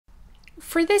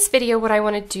For this video, what I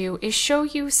want to do is show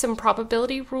you some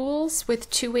probability rules with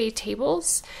two-way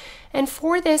tables. And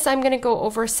for this, I'm going to go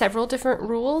over several different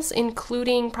rules,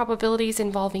 including probabilities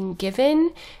involving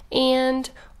given, and,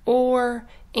 or,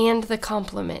 and the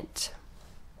complement.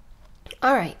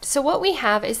 All right, so what we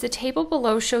have is the table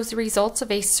below shows the results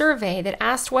of a survey that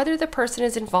asked whether the person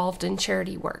is involved in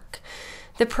charity work.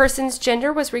 The person's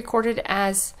gender was recorded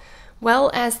as well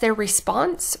as their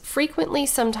response, frequently,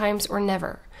 sometimes, or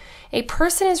never. A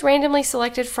person is randomly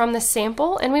selected from the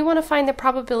sample, and we want to find the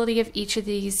probability of each of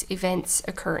these events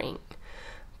occurring.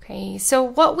 Okay, so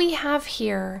what we have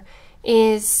here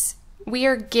is we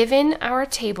are given our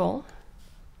table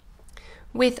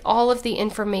with all of the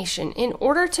information. In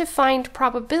order to find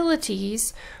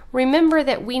probabilities, remember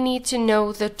that we need to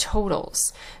know the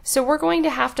totals. So we're going to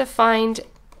have to find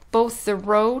both the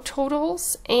row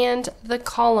totals and the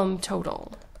column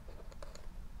total.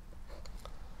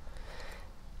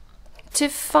 To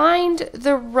find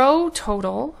the row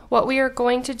total, what we are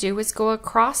going to do is go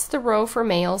across the row for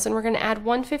males, and we're going to add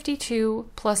 152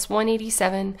 plus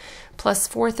 187 plus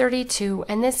 432,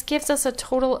 and this gives us a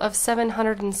total of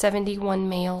 771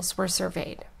 males were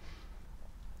surveyed.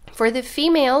 For the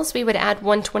females, we would add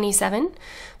 127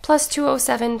 plus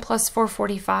 207 plus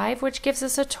 445, which gives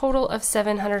us a total of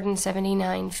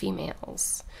 779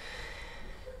 females.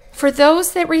 For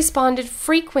those that responded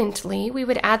frequently, we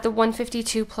would add the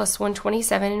 152 plus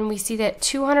 127, and we see that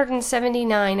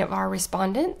 279 of our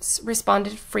respondents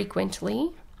responded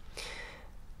frequently.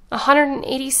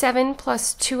 187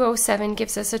 plus 207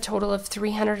 gives us a total of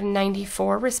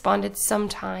 394 responded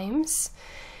sometimes.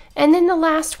 And then the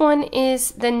last one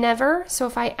is the never. So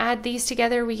if I add these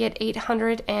together, we get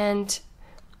 800 and,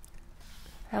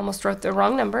 I almost wrote the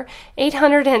wrong number,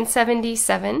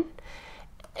 877.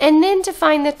 And then to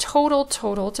find the total,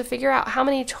 to figure out how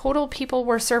many total people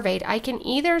were surveyed, I can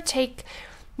either take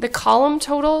the column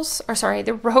totals, or sorry,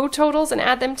 the row totals and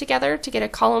add them together to get a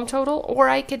column total, or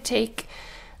I could take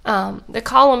the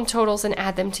column totals and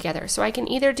add them together. So I can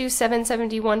either do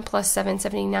 771 plus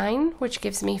 779, which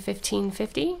gives me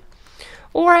 1550,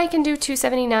 or I can do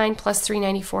 279 plus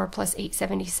 394 plus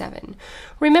 877.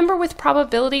 Remember, with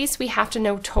probabilities, we have to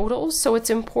know totals, so it's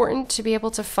important to be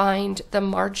able to find the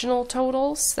marginal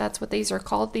totals. That's what these are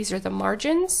called. These are the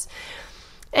margins.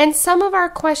 And some of our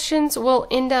questions will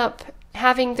end up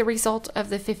having the result of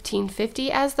the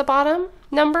 1550 as the bottom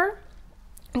number,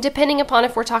 depending upon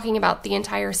if we're talking about the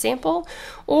entire sample,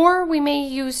 or we may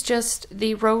use just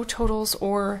the row totals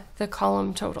or the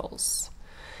column totals.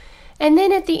 And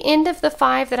then at the end of the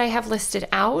 5 that I have listed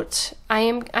out,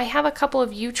 I have a couple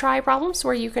of you-try problems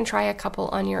where you can try a couple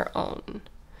on your own.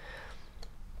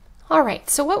 All right,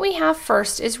 so what we have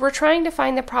first is we're trying to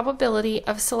find the probability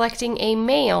of selecting a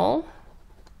male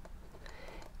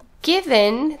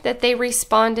given that they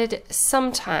responded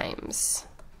sometimes.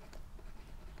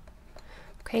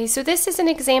 Okay, so this is an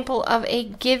example of a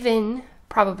given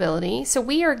probability. So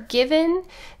we are given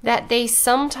that they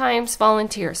sometimes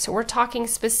volunteer. So we're talking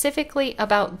specifically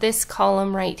about this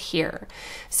column right here.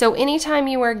 So anytime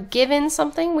you are given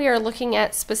something, we are looking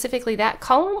at specifically that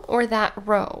column or that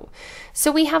row.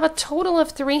 So we have a total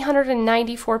of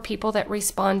 394 people that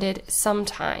responded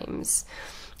sometimes.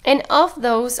 And of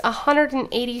those,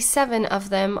 187 of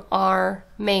them are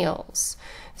males.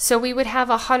 So we would have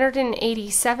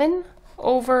 187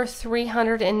 over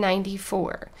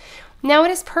 394. Now,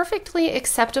 it is perfectly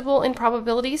acceptable in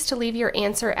probabilities to leave your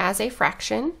answer as a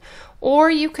fraction, or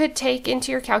you could take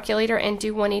into your calculator and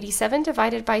do 187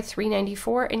 divided by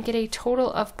 394 and get a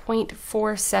total of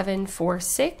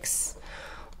 0.4746,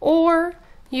 or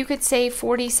you could say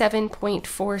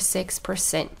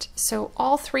 47.46%. So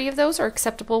all three of those are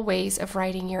acceptable ways of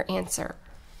writing your answer.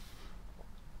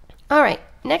 All right,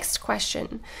 next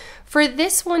question. For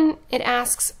this one, it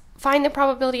asks, find the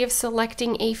probability of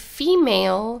selecting a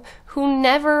female who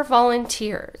never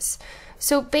volunteers.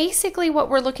 So basically what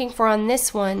we're looking for on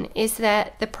this one is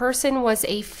that the person was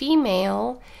a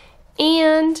female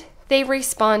and they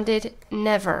responded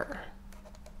never.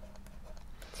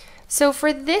 So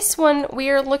for this one,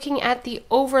 we are looking at the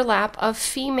overlap of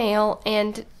female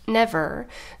and never.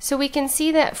 So we can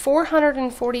see that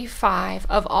 445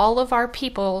 of all of our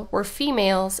people were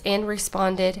females and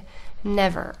responded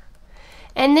never.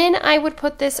 And then I would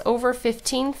put this over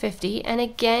 1550, and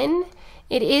again,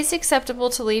 it is acceptable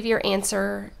to leave your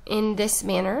answer in this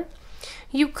manner.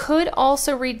 You could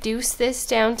also reduce this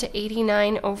down to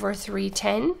 89 over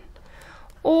 310,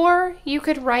 or you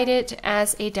could write it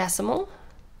as a decimal,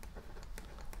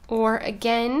 or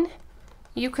again,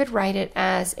 you could write it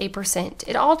as a percent.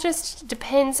 It all just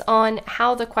depends on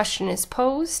how the question is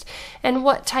posed and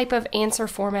what type of answer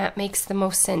format makes the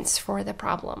most sense for the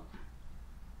problem.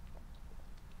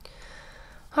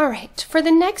 All right, for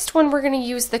the next one, we're going to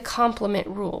use the complement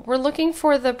rule. We're looking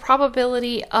for the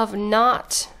probability of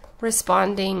not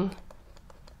responding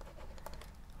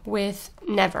with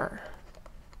never.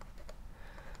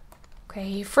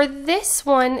 Okay, for this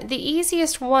one, the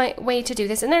easiest way to do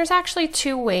this, and there's actually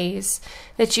two ways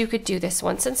that you could do this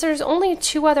one. Since there's only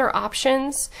two other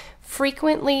options,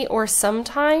 frequently or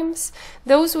sometimes,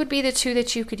 those would be the two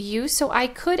that you could use. So I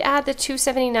could add the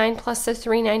 279 plus the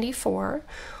 394,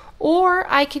 or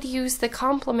I could use the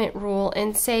complement rule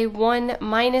and say 1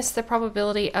 minus the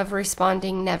probability of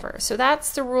responding never. So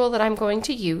that's the rule that I'm going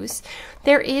to use.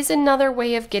 There is another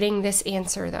way of getting this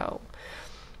answer though.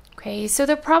 Okay, so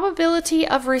the probability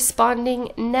of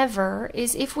responding never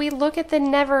is, if we look at the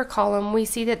never column, we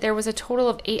see that there was a total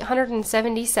of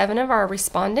 877 of our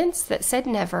respondents that said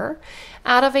never,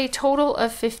 out of a total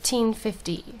of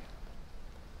 1550.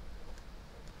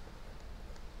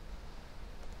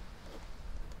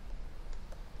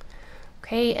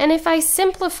 Okay, and if I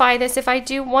simplify this, if I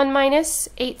do 1 minus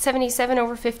 877 over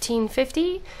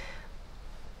 1550,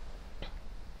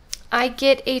 I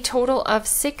get a total of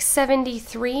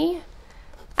 673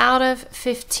 out of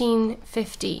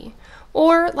 1550.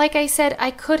 Or, like I said, I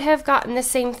could have gotten the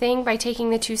same thing by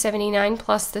taking the 279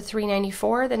 plus the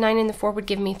 394. The 9 and the 4 would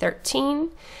give me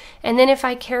 13. And then if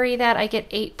I carry that, I get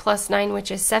 8 plus 9,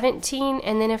 which is 17.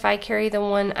 And then if I carry the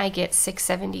 1, I get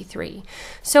 673.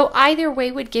 So either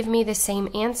way would give me the same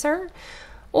answer.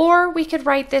 Or we could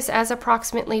write this as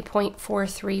approximately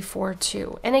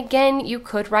 0.4342. And again, you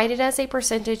could write it as a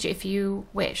percentage if you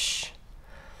wish.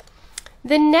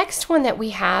 The next one that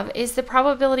we have is the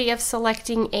probability of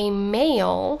selecting a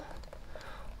male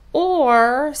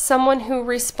or someone who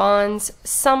responds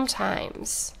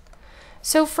sometimes.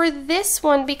 So for this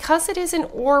one, because it is an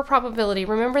or probability,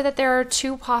 remember that there are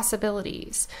two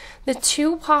possibilities. The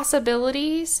two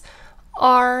possibilities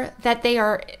are that they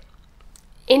are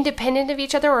independent of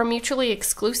each other or mutually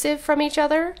exclusive from each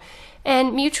other.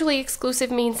 And mutually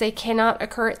exclusive means they cannot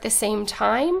occur at the same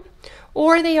time,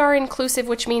 or they are inclusive,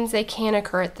 which means they can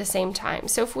occur at the same time.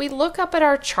 So if we look up at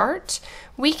our chart,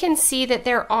 we can see that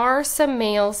there are some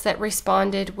males that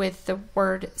responded with the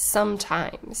word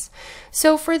sometimes.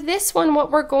 So for this one,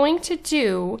 what we're going to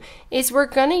do is we're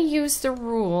going to use the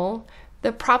rule,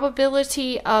 the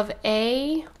probability of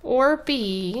A or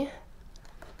B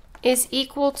is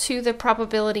equal to the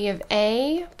probability of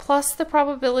A plus the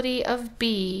probability of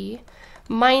B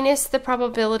minus the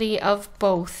probability of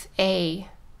both A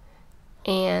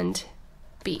and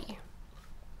B.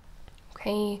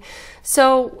 Okay,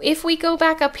 so if we go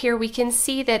back up here, we can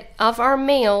see that of our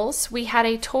males, we had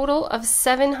a total of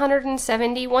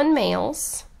 771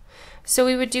 males. So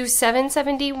we would do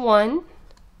 771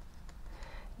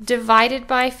 divided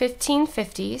by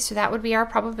 1550, so that would be our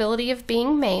probability of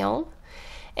being male.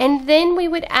 And then we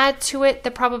would add to it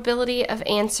the probability of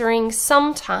answering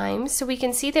sometimes. So we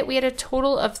can see that we had a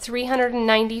total of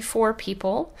 394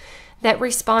 people that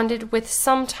responded with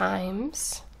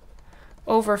sometimes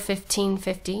over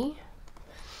 1550.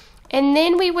 And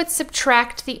then we would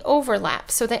subtract the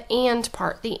overlap, so the and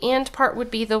part. The and part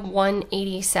would be the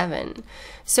 187.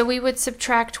 So we would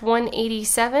subtract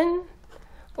 187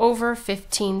 over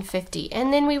 1550.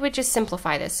 And then we would just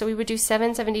simplify this. So we would do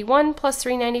 771 plus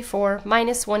 394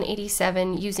 minus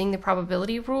 187 using the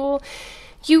probability rule.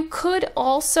 You could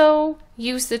also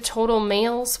use the total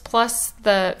males plus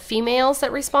the females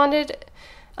that responded.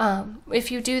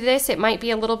 If you do this, it might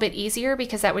be a little bit easier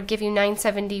because that would give you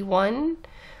 971.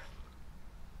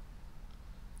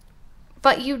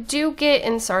 But you do get,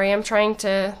 and sorry, I'm trying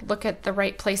to look at the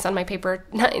right place on my paper,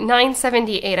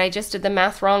 978. I just did the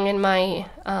math wrong in my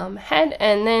head,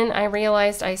 and then I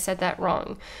realized I said that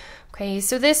wrong. Okay,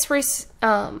 so this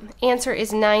answer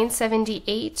is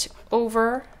 978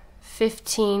 over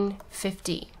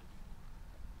 1550.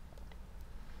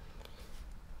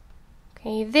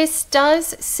 Okay, this does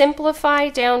simplify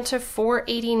down to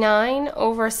 489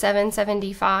 over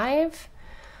 775.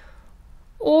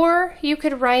 Or you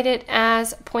could write it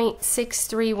as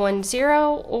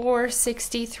 0.6310 or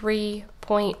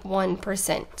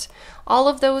 63.1%. All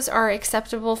of those are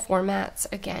acceptable formats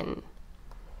again.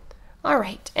 All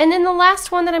right, and then the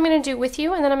last one that I'm going to do with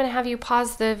you, and then I'm going to have you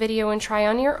pause the video and try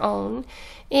on your own,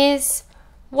 is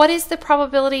what is the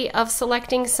probability of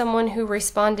selecting someone who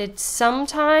responded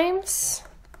sometimes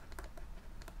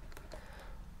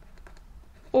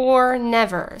or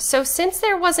never? So since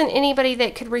there wasn't anybody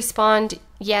that could respond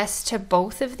yes to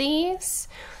both of these,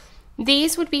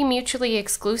 These would be mutually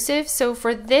exclusive, so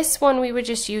for this one we would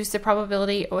just use the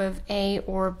probability of A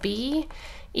or B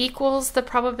equals the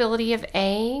probability of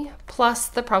A plus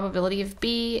the probability of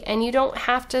B, and you don't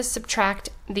have to subtract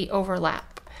the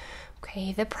overlap.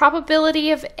 Okay, the probability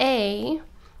of A,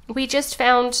 we just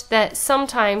found that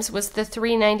sometimes was the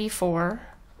 394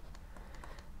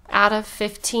 out of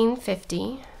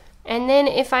 1550, and then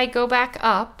if I go back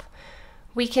up,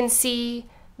 we can see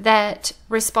that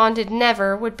responded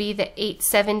never would be the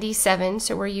 877,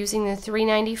 so we're using the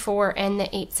 394 and the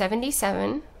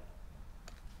 877.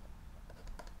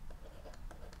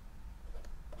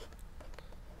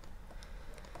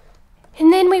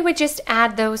 And then we would just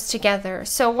add those together.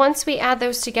 So once we add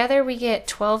those together, we get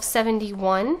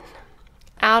 1271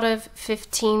 out of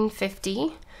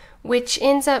 1550, which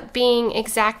ends up being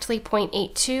exactly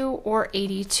 0.82 or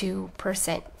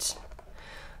 82%.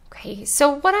 Okay, so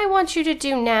what I want you to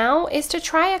do now is to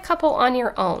try a couple on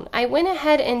your own. I went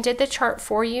ahead and did the chart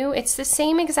for you. It's the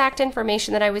same exact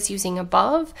information that I was using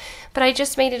above, but I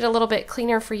just made it a little bit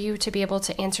cleaner for you to be able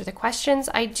to answer the questions.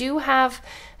 I do have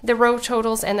the row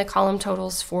totals and the column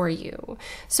totals for you.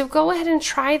 So go ahead and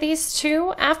try these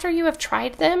two. After you have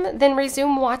tried them, then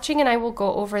resume watching and I will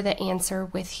go over the answer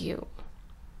with you.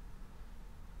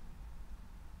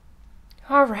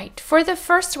 All right, for the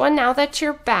first one, now that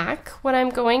you're back, what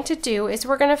I'm going to do is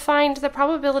we're going to find the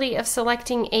probability of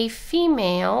selecting a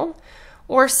female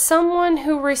or someone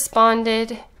who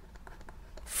responded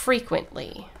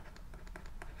frequently.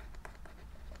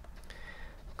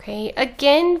 Okay,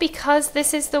 again, because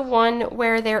this is the one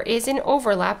where there is an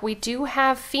overlap, we do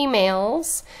have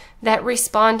females that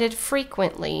responded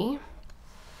frequently.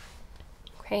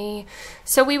 Okay,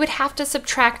 so we would have to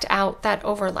subtract out that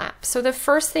overlap. So the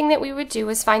first thing that we would do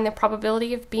is find the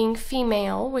probability of being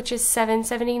female, which is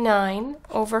 779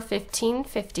 over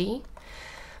 1550,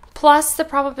 plus the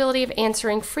probability of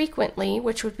answering frequently,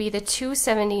 which would be the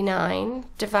 279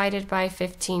 divided by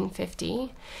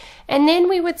 1550. And then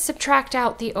we would subtract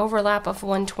out the overlap of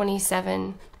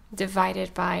 127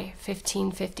 divided by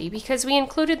 1550, because we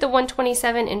included the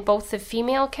 127 in both the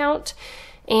female count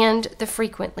and the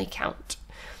frequently count.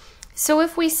 So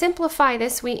if we simplify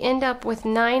this, we end up with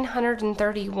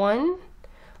 931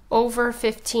 over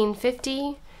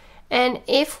 1550. And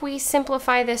if we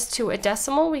simplify this to a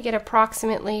decimal, we get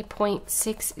approximately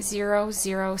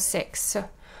 0.6006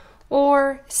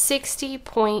 or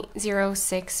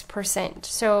 60.06%.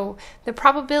 So the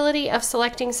probability of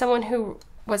selecting someone who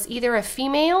was either a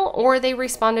female or they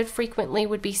responded frequently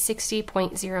would be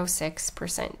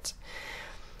 60.06%.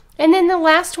 And then the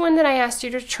last one that I asked you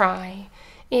to try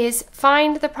is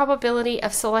find the probability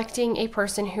of selecting a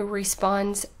person who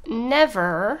responds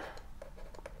never,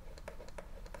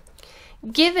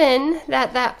 given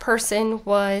that that person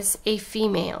was a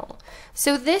female.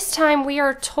 So this time we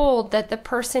are told that the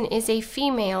person is a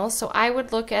female, so I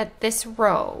would look at this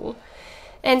row.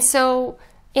 And so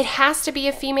it has to be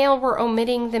a female, we're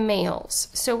omitting the males.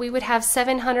 So we would have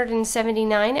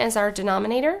 779 as our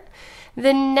denominator.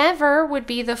 The never would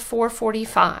be the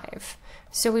 445.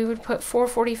 So we would put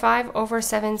 445 over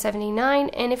 779,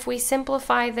 and if we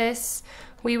simplify this,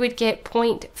 we would get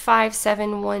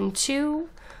 0.5712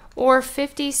 or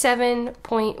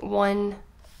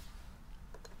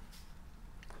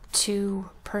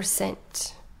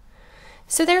 57.12%.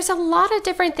 So there's a lot of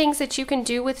different things that you can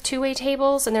do with two-way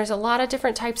tables, and there's a lot of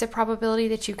different types of probability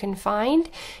that you can find.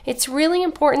 It's really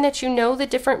important that you know the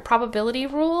different probability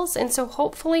rules, and so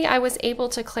hopefully I was able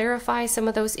to clarify some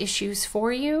of those issues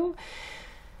for you.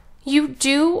 You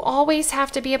do always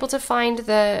have to be able to find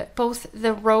both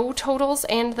the row totals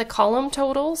and the column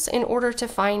totals in order to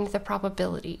find the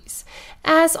probabilities.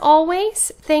 As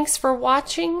always, thanks for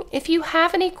watching. If you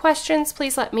have any questions,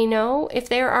 please let me know. If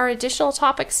there are additional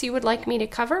topics you would like me to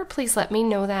cover, please let me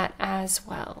know that as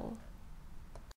well.